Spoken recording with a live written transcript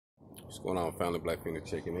What's going on, family? Blackfinger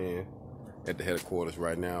checking in at the headquarters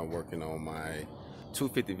right now, working on my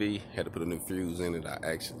 250V. Had to put a new fuse in it. I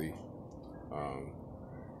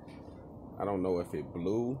don't know if it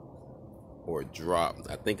blew or it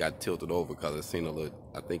dropped. I think I tilted over because it seen a little.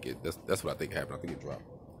 That's what I think happened. I think it dropped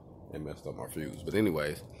and messed up my fuse. But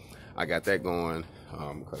anyways, I got that going.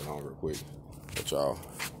 Cut it on real quick. Let y'all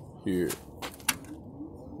hear it.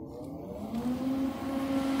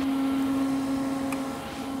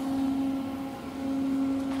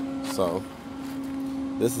 So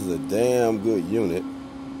this is a damn good unit,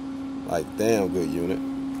 like damn good unit,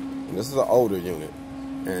 and this is an older unit.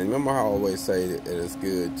 And remember how I always say that it's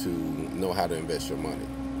good to know how to invest your money.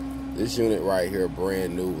 This unit right here,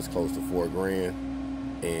 brand new, was close to $4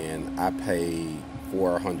 grand, and I paid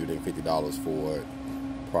 $450 for it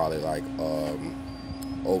probably like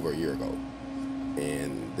over a year ago.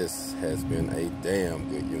 And this has been a damn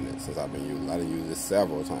good unit since I've been using it. I done used this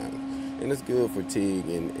several times. And it's good for TIG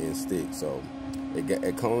and stick. So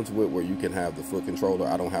it comes with where you can have the foot controller.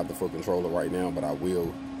 I don't have the foot controller right now, but I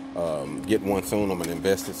will get one soon. I'm going to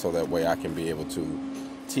invest it so that way I can be able to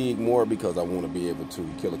TIG more, because I want to be able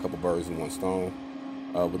to kill a couple birds in one stone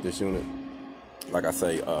with this unit. Like I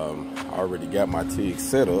say, I already got my TIG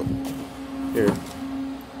set up here.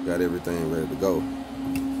 Got everything ready to go.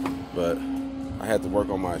 But I had to work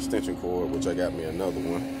on my extension cord, which I got me another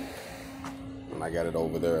one. And I got it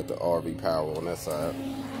over there at the RV Power on that side.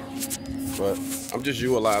 But I'm just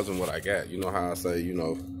utilizing what I got. You know how I say, you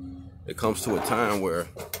know, it comes to a time where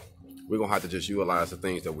we're going to have to just utilize the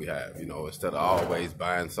things that we have, you know, instead of always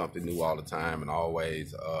buying something new all the time and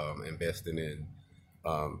always investing in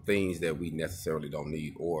things that we necessarily don't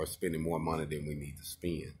need, or spending more money than we need to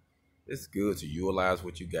spend. It's good to utilize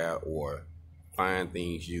what you got or find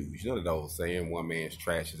things used. You know that old saying, one man's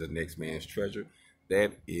trash is the next man's treasure?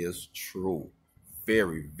 That is true.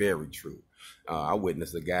 Very, very true. I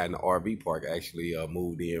witnessed a guy in the RV park actually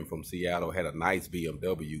moved in from Seattle, had a nice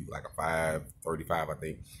BMW, like a 535, I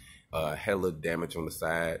think. Had a little damage on the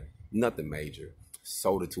side, nothing major.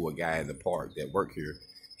 Sold it to a guy in the park that worked here.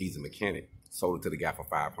 He's a mechanic. Sold it to the guy for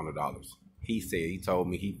 $500. He told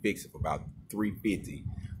me he fixed it for about $350.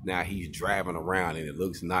 Now he's driving around and it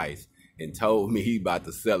looks nice, and told me he about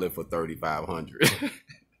to sell it for $3,500.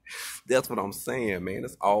 That's what I'm saying, man.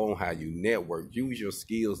 It's all on how you network. Use your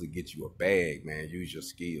skills to get you a bag, man. Use your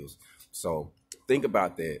skills. So think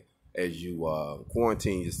about that as you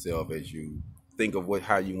quarantine yourself, as you think of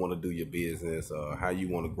how you want to do your business, how you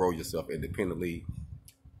want to grow yourself independently.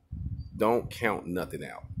 Don't count nothing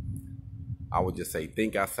out. I would just say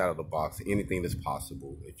think outside of the box. Anything that's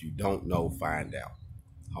possible. If you don't know, find out.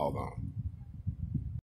 HogOn.